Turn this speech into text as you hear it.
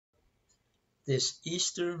This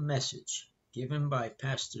Easter message, given by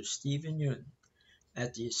Pastor Stephen Yun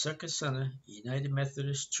at the Succasunna United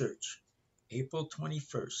Methodist Church, April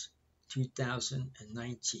 21st,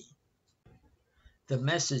 2019. The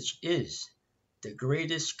message is the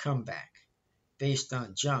greatest comeback, based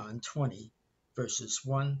on John 20, verses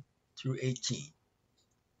 1 through 18.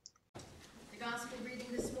 The gospel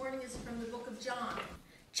reading this morning is from the book of John,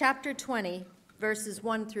 chapter 20, verses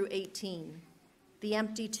 1 through 18. The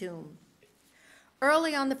empty tomb.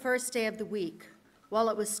 Early on the first day of the week, while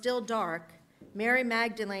it was still dark, Mary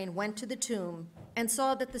Magdalene went to the tomb and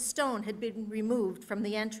saw that the stone had been removed from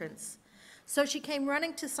the entrance. So she came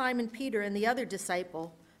running to Simon Peter and the other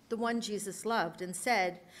disciple, the one Jesus loved, and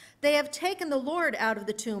said, "They have taken the Lord out of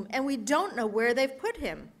the tomb, and we don't know where they've put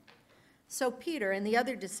him." So Peter and the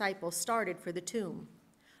other disciple started for the tomb.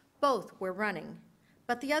 Both were running,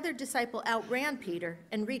 but the other disciple outran Peter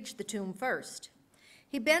and reached the tomb first.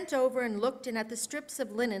 He bent over and looked in at the strips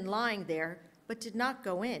of linen lying there, but did not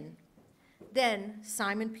go in. Then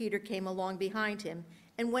Simon Peter came along behind him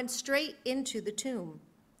and went straight into the tomb.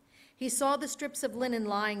 He saw the strips of linen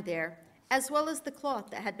lying there, as well as the cloth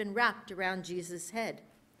that had been wrapped around Jesus' head.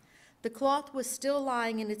 The cloth was still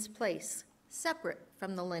lying in its place, separate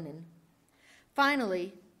from the linen.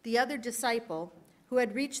 Finally, the other disciple, who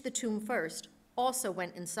had reached the tomb first, also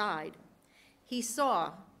went inside. He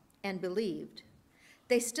saw and believed.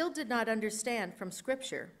 They still did not understand from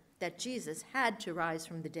Scripture that Jesus had to rise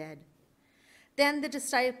from the dead. Then the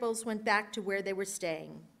disciples went back to where they were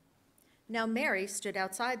staying. Now Mary stood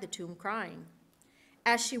outside the tomb crying.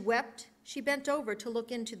 As she wept, she bent over to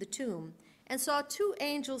look into the tomb and saw two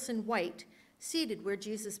angels in white seated where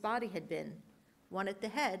Jesus' body had been, one at the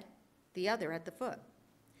head, the other at the foot.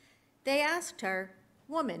 They asked her,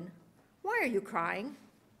 "Woman, why are you crying?"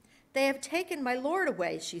 "They have taken my Lord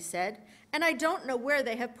away," she said, "and I don't know where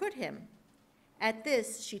they have put him." At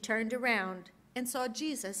this, she turned around and saw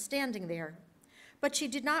Jesus standing there. But she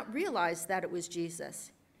did not realize that it was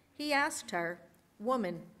Jesus. He asked her,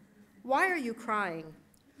 "Woman, why are you crying?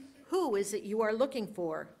 Who is it you are looking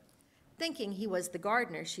for?" Thinking he was the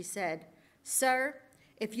gardener, she said, "Sir,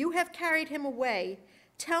 if you have carried him away,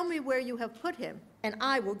 tell me where you have put him, and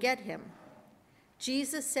I will get him."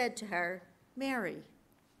 Jesus said to her, "Mary."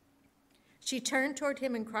 She turned toward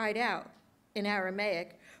him and cried out, in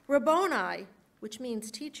Aramaic, "Rabboni," which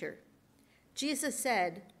means teacher. Jesus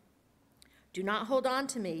said, "Do not hold on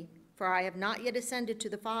to me, for I have not yet ascended to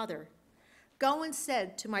the Father. Go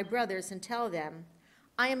instead to my brothers and tell them,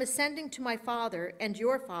 I am ascending to my Father and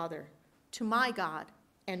your Father, to my God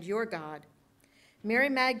and your God." Mary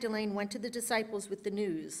Magdalene went to the disciples with the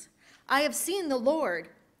news, "I have seen the Lord,"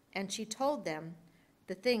 and she told them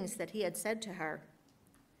the things that he had said to her.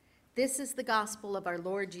 This is the gospel of our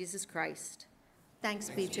Lord Jesus Christ. Thanks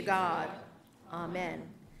be to God.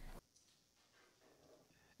 Amen.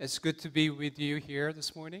 It's good to be with you here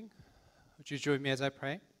this morning. Would you join me as I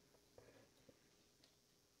pray?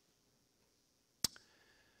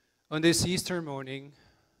 On this Easter morning,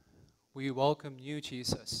 we welcome you,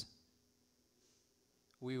 Jesus.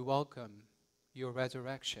 We welcome your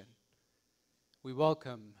resurrection. We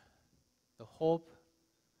welcome the hope,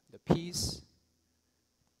 the peace,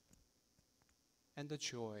 and the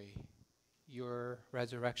joy your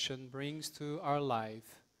resurrection brings to our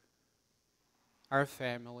life, our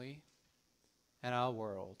family, and our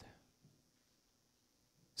world.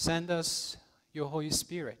 Send us your Holy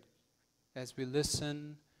Spirit as we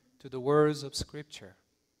listen to the words of Scripture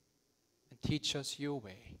and teach us your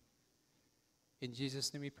way. In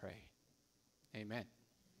Jesus' name we pray. Amen.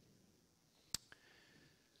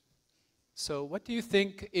 So what do you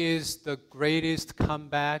think is the greatest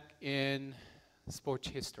comeback in sports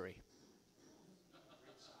history?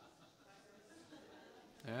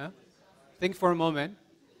 Yeah? Think for a moment.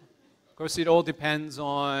 Of course, it all depends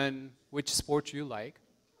on which sport you like.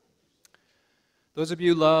 Those of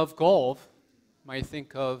you who love golf might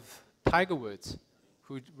think of Tiger Woods,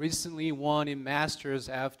 who recently won in Masters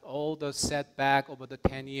after all the setback over the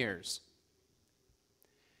 10 years.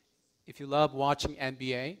 If you love watching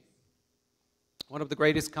NBA, one of the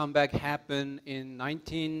greatest comeback happened in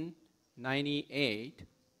 1998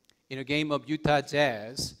 in a game of Utah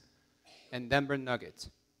Jazz and Denver Nuggets.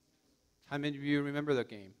 How many of you remember the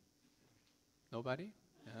game? Nobody?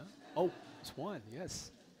 Yeah? Oh, it's one,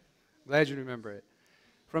 yes. Glad you remember it.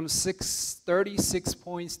 From 36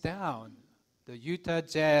 points down, the Utah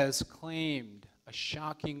Jazz claimed a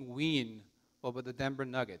shocking win over the Denver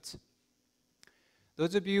Nuggets.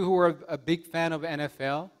 Those of you who are a big fan of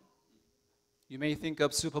NFL, you may think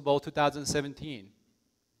of Super Bowl 2017.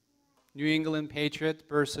 New England Patriots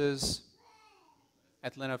versus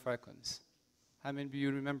Atlanta Falcons. How many of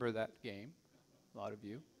you remember that game? A lot of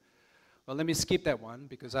you. Well, let me skip that one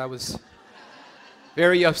because I was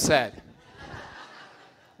very upset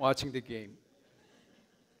watching the game.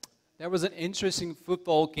 There was an interesting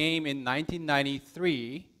football game in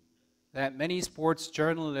 1993 that many sports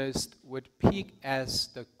journalists would pick as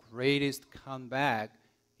the greatest comeback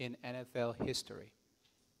in NFL history.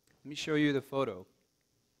 Let me show you the photo.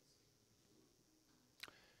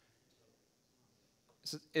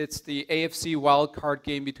 It's the AFC wildcard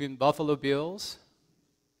game between Buffalo Bills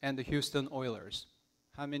and the Houston Oilers.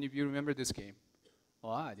 How many of you remember this game? A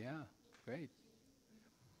lot, yeah, great.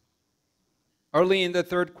 Early in the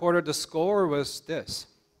third quarter, the score was this: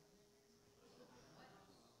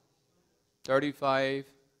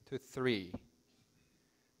 35-3.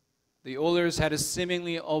 The Oilers had a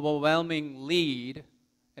seemingly overwhelming lead,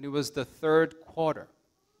 and it was the third quarter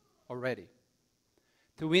already.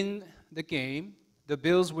 To win the game, the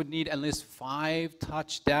Bills would need at least 5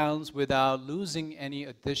 touchdowns without losing any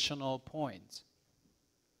additional points.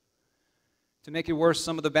 To make it worse,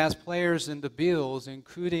 some of the best players in the Bills,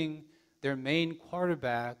 including their main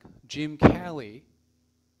quarterback, Jim Kelly,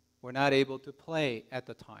 were not able to play at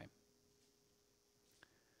the time.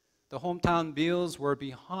 The hometown Bills were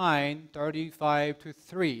behind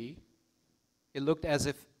 35-3. It looked as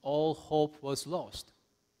if all hope was lost.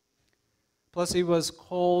 Plus, it was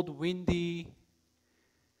cold, windy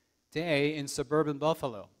day in suburban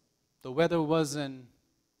Buffalo. The weather wasn't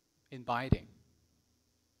inviting.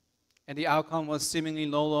 And the outcome was seemingly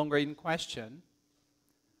no longer in question.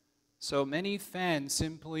 So many fans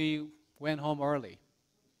simply went home early.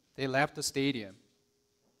 They left the stadium.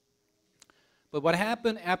 But what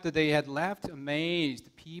happened after they had left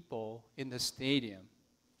amazed people in the stadium.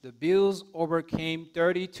 The Bills overcame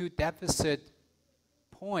 32 deficit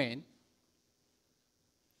point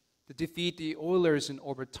to defeat the Oilers in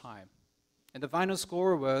overtime. And the final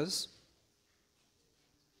score was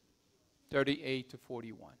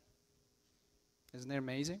 38-41. Isn't that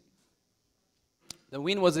amazing? The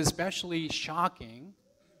win was especially shocking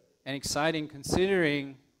and exciting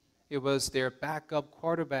considering it was their backup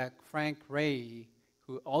quarterback, Frank Ray,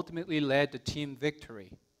 who ultimately led the team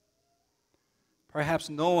victory. Perhaps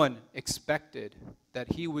no one expected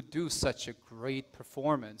that he would do such a great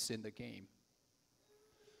performance in the game.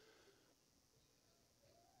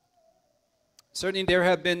 Certainly there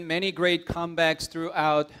have been many great comebacks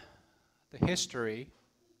throughout the history,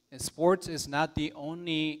 and sports is not the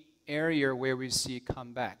only area where we see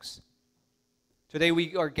comebacks. Today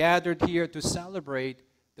we are gathered here to celebrate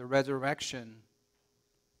the resurrection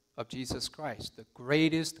of Jesus Christ, the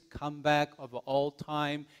greatest comeback of all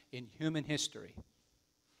time in human history.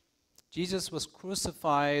 Jesus was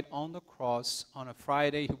crucified on the cross on a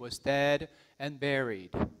Friday. He was dead and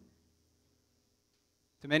buried.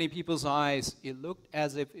 To many people's eyes, it looked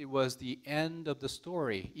as if it was the end of the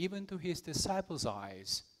story. Even to his disciples'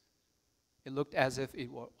 eyes, it looked as if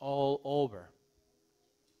it were all over.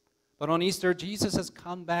 But on Easter, Jesus has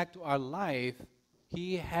come back to our life.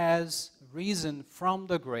 He has risen from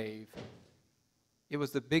the grave. It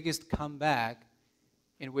was the biggest comeback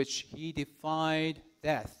in which he defied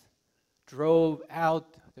death, drove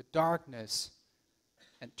out the darkness,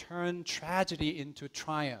 and turned tragedy into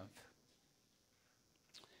triumph.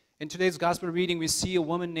 In today's gospel reading, we see a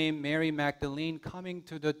woman named Mary Magdalene coming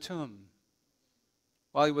to the tomb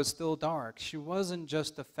while it was still dark. She wasn't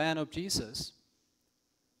just a fan of Jesus.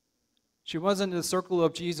 She wasn't in the circle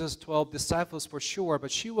of Jesus' 12 disciples for sure,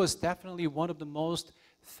 but she was definitely one of the most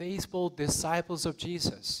faithful disciples of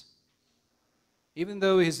Jesus. Even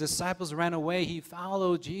though his disciples ran away, he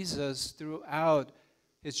followed Jesus throughout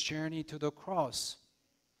his journey to the cross,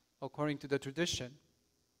 according to the tradition.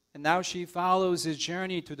 And now she follows his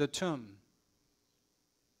journey to the tomb.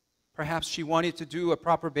 Perhaps she wanted to do a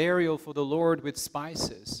proper burial for the Lord with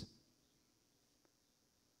spices.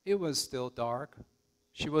 It was still dark.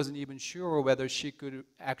 She wasn't even sure whether she could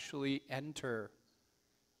actually enter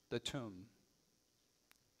the tomb.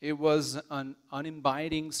 It was an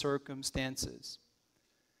uninviting circumstances.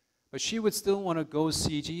 But she would still want to go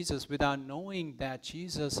see Jesus without knowing that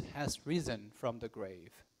Jesus has risen from the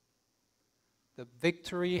grave. The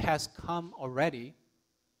victory has come already,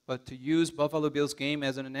 but to use Buffalo Bills game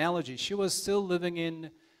as an analogy, she was still living in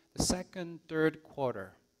the second, third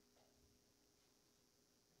quarter.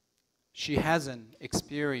 She hasn't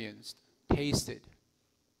experienced, tasted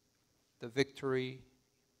the victory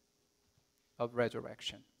of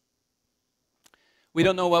resurrection. We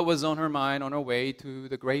don't know what was on her mind on her way to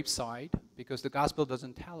the graveside because the gospel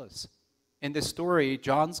doesn't tell us. In this story,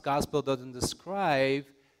 John's gospel doesn't describe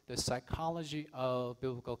the psychology of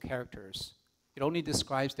biblical characters. It only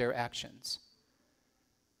describes their actions.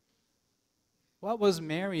 What was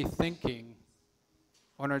Mary thinking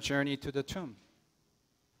on her journey to the tomb?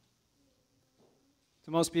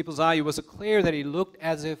 To most people's eye, it was clear that it looked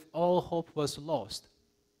as if all hope was lost.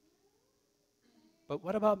 But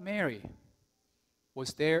what about Mary?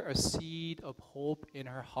 Was there a seed of hope in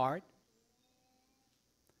her heart?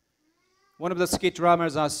 One of the skit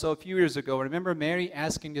dramas I saw a few years ago, I remember Mary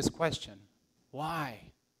asking this question: why?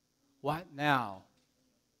 What now?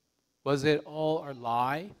 Was it all a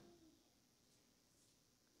lie?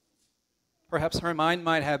 Perhaps her mind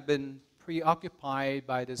might have been preoccupied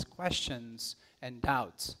by these questions and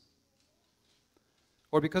doubts.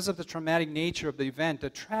 Or because of the traumatic nature of the event, the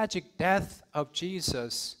tragic death of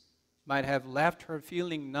Jesus might have left her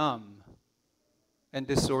feeling numb and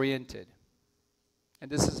disoriented.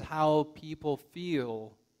 And this is how people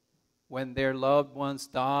feel when their loved ones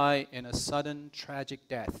die in a sudden tragic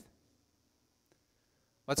death.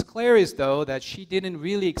 What's clear is, though, that she didn't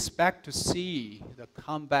really expect to see the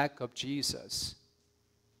comeback of Jesus.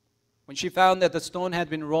 When she found that the stone had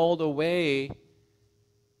been rolled away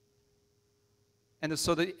and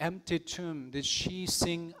saw the empty tomb, did she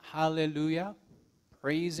sing hallelujah,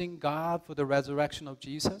 praising God for the resurrection of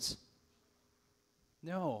Jesus?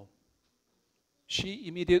 No. She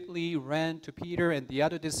immediately ran to Peter and the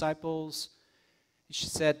other disciples. She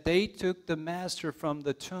said, "They took the master from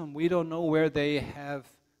the tomb. We don't know where they have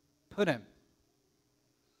put him."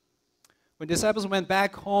 When disciples went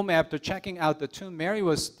back home after checking out the tomb, Mary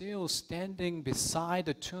was still standing beside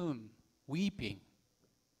the tomb, weeping.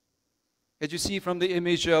 As you see from the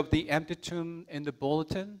image of the empty tomb in the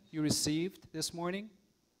bulletin you received this morning,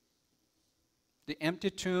 the empty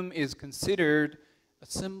tomb is considered a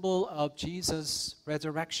symbol of Jesus'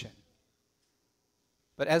 resurrection.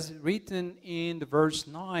 But as written in the verse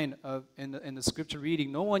 9 in the scripture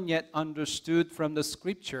reading, no one yet understood from the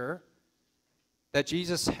scripture that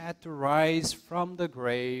Jesus had to rise from the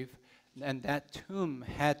grave and that tomb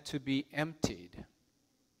had to be emptied.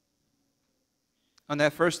 On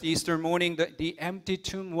that first Easter morning, the empty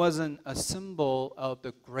tomb wasn't a symbol of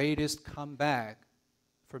the greatest comeback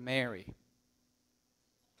for Mary.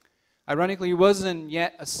 Ironically, it wasn't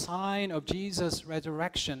yet a sign of Jesus'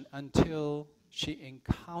 resurrection until she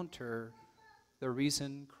encountered the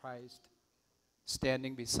risen Christ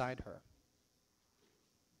standing beside her.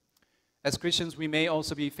 As Christians, we may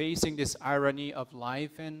also be facing this irony of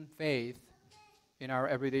life and faith in our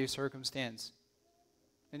everyday circumstance.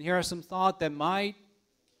 And here are some thoughts that might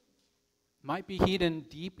be hidden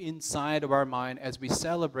deep inside of our mind as we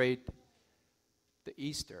celebrate the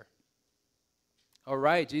Easter. All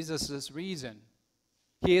right, Jesus is risen.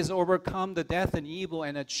 He has overcome the death and evil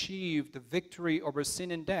and achieved the victory over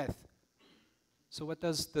sin and death. So what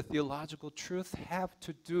does the theological truth have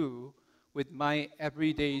to do with my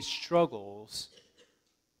everyday struggles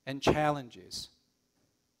and challenges?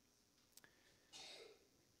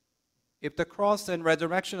 If the cross and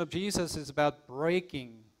resurrection of Jesus is about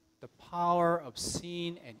breaking the power of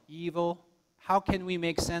sin and evil, how can we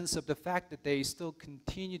make sense of the fact that they still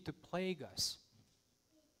continue to plague us?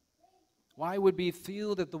 Why would we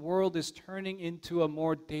feel that the world is turning into a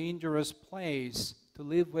more dangerous place to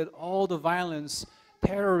live with all the violence,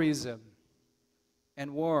 terrorism,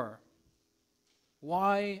 and war?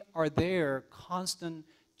 Why are there constant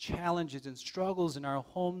challenges and struggles in our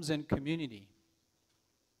homes and community?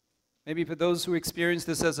 Maybe for those who experience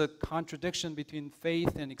this as a contradiction between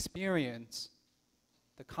faith and experience,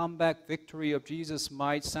 the comeback victory of Jesus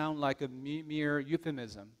might sound like a mere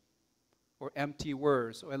euphemism or empty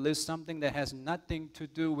words, or at least something that has nothing to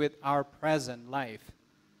do with our present life.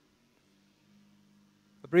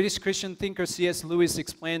 A British Christian thinker, C.S. Lewis,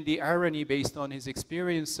 explained the irony based on his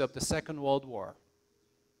experience of the Second World War.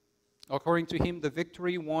 According to him, the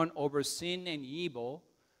victory won over sin and evil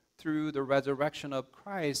through the resurrection of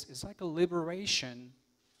Christ is like a liberation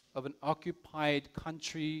of an occupied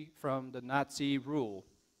country from the Nazi rule.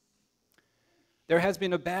 There has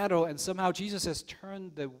been a battle, and somehow Jesus has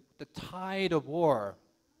turned the tide of war.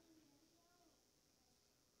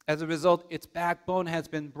 As a result, its backbone has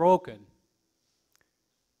been broken.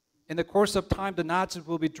 In the course of time, the Nazis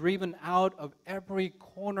will be driven out of every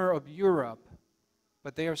corner of Europe,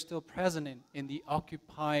 but they are still present in the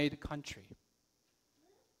occupied country.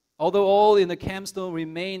 Although all in the camp still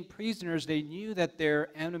remain prisoners, they knew that their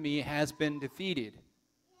enemy has been defeated.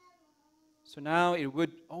 So now it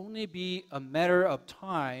would only be a matter of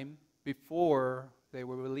time before they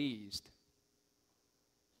were released.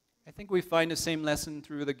 I think we find the same lesson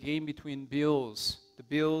through the game between the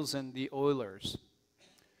Bills and the Oilers.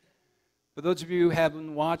 For those of you who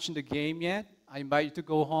haven't watched the game yet, I invite you to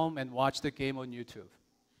go home and watch the game on YouTube.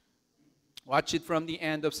 Watch it from the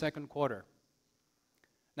end of second quarter.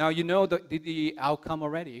 Now, you know the outcome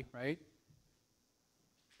already, right?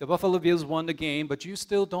 The Buffalo Bills won the game, but you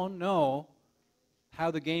still don't know how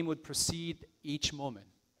the game would proceed each moment.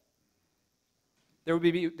 There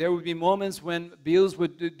would be moments when Bills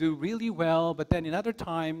would do really well, but then in other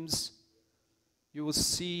times, you will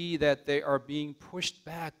see that they are being pushed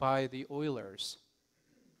back by the Oilers.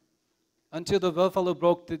 Until the Buffalo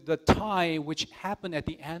broke the tie, which happened at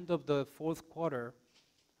the end of the fourth quarter,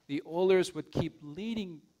 the Oilers would keep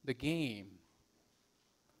leading the game.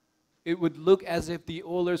 It would look as if the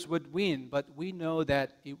Oilers would win, but we know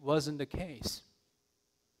that it wasn't the case.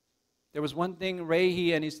 There was one thing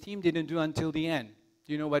Rahe and his team didn't do until the end.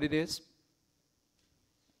 Do you know what it is?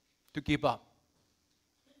 To give up.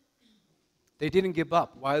 They didn't give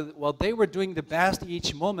up. While they were doing the best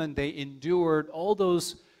each moment, they endured all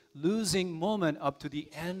those losing moments up to the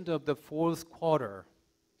end of the fourth quarter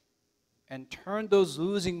and turned those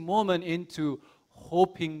losing moments into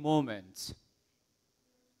hoping moments.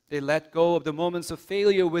 They let go of the moments of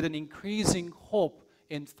failure with an increasing hope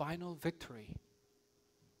in final victory.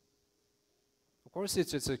 Of course,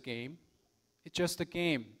 it's just a game. It's just a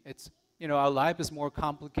game. Our life is more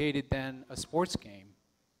complicated than a sports game.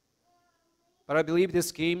 But I believe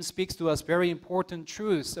this game speaks to us very important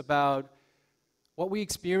truths about what we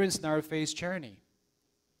experience in our faith journey.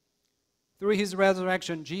 Through his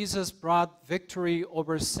resurrection, Jesus brought victory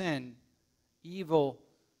over sin, evil,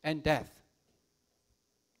 and death.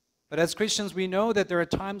 But as Christians, we know that there are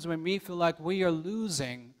times when we feel like we are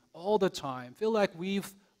losing all the time, feel like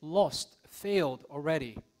we've lost, failed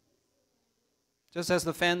already. Just as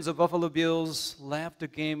the fans of Buffalo Bills left the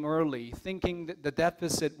game early, thinking that the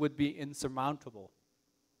deficit would be insurmountable.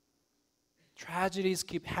 Tragedies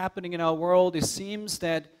keep happening in our world. It seems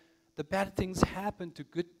that the bad things happen to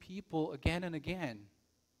good people again and again.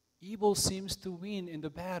 Evil seems to win in the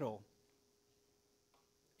battle.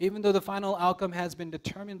 Even though the final outcome has been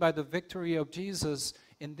determined by the victory of Jesus,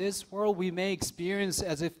 in this world we may experience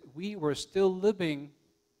as if we were still living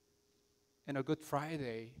in a Good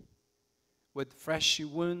Friday with fresh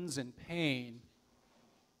wounds and pain,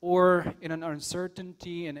 or in an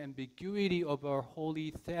uncertainty and ambiguity of our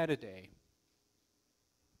Holy Saturday.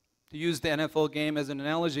 To use the NFL game as an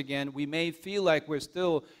analogy again, we may feel like we're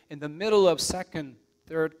still in the middle of second,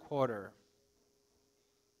 third quarter.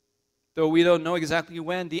 Though we don't know exactly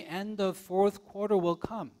when the end of fourth quarter will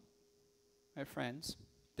come, my friends.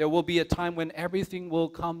 There will be a time when everything will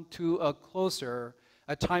come to a closer,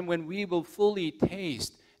 a time when we will fully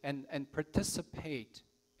taste and participate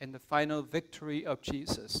in the final victory of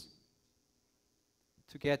Jesus.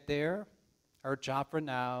 To get there, our job for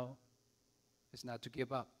now is not to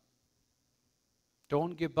give up.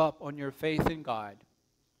 Don't give up on your faith in God.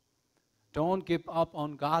 Don't give up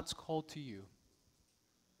on God's call to you.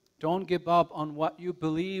 Don't give up on what you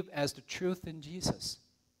believe as the truth in Jesus.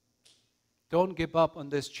 Don't give up on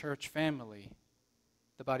this church family,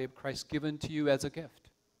 the body of Christ given to you as a gift.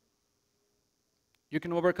 You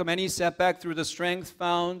can overcome any setback through the strength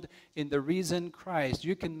found in the risen Christ.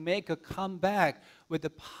 You can make a comeback with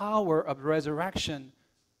the power of resurrection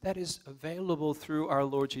that is available through our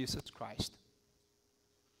Lord Jesus Christ.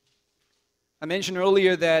 I mentioned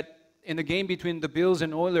earlier that in the game between the Bills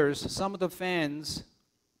and Oilers, some of the fans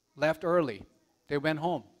left early. They went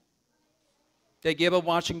home. They gave up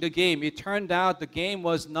watching the game. It turned out the game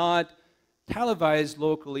was not televised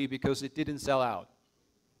locally because it didn't sell out.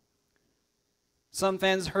 Some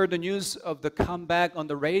fans heard the news of the comeback on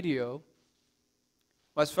the radio.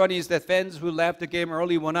 What's funny is that fans who left the game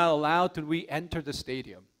early were not allowed to re-enter the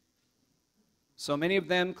stadium. So many of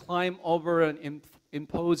them climbed over an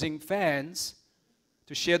imposing fence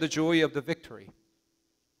to share the joy of the victory.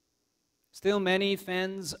 Still, many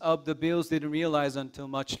fans of the Bills didn't realize until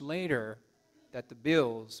much later that the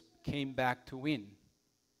Bills came back to win.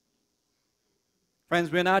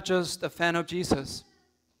 Friends, we're not just a fan of Jesus.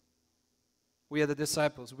 We are the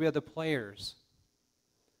disciples. We are the players.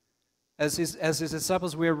 As his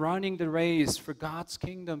disciples, we are running the race for God's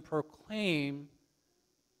kingdom proclaimed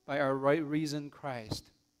by our risen Christ.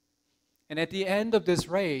 And at the end of this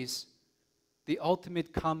race, the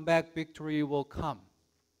ultimate comeback victory will come.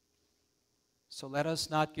 So let us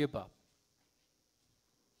not give up.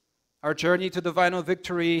 Our journey to the final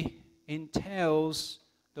victory entails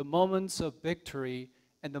the moments of victory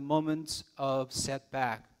and the moments of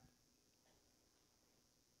setback.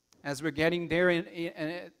 As we're getting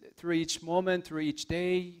there through each moment, through each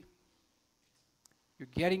day, you're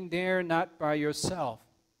getting there not by yourself,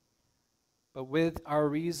 but with our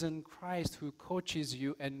risen Christ who coaches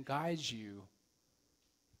you and guides you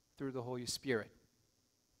through the Holy Spirit.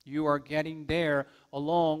 You are getting there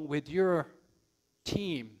along with your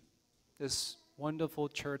team, this wonderful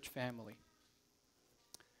church family.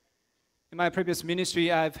 In my previous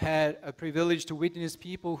ministry, I've had a privilege to witness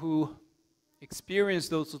people who experience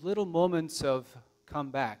those little moments of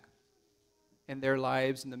comeback in their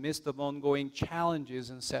lives in the midst of ongoing challenges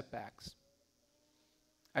and setbacks.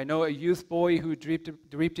 I know a youth boy who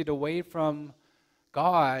drifted away from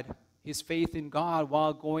God, his faith in God,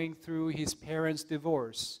 while going through his parents'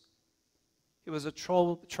 divorce. He was a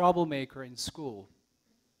troublemaker in school.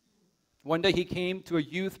 One day he came to a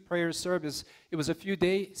youth prayer service. It was a few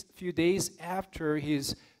days after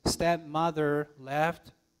his stepmother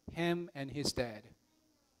left him and his dad.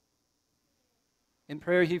 In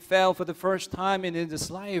prayer, he felt for the first time in his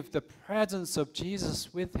life the presence of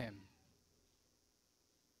Jesus with him.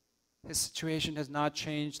 His situation has not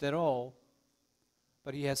changed at all,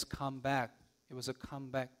 but he has come back. It was a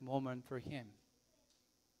comeback moment for him.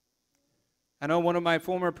 I know one of my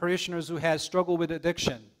former parishioners who has struggled with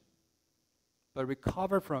addiction, but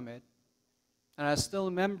recovered from it. And I still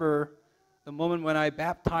remember the moment when I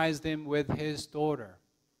baptized him with his daughter.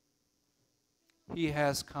 He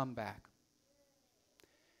has come back.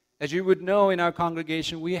 As you would know, in our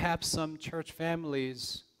congregation, we have some church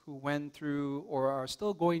families who went through or are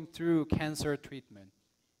still going through cancer treatment.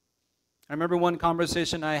 I remember one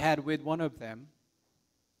conversation I had with one of them.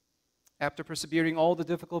 After persevering all the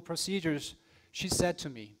difficult procedures, she said to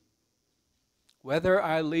me, "Whether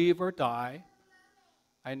I live or die,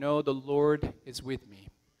 I know the Lord is with me.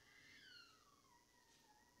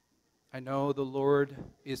 I know the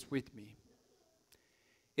Lord is with me."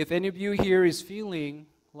 If any of you here is feeling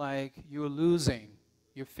like you're losing,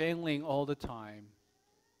 you're failing all the time,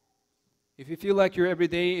 if you feel like your every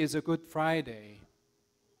day is a Good Friday,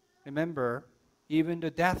 remember, even the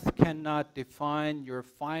death cannot define your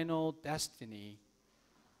final destiny,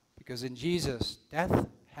 because in Jesus, death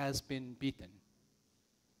has been beaten.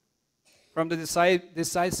 From the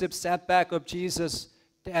decisive setback of Jesus'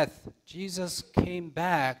 death, Jesus came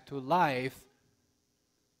back to life,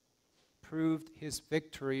 proved his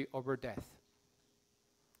victory over death.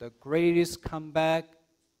 The greatest comeback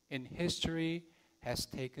in history has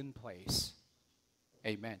taken place.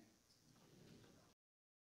 Amen.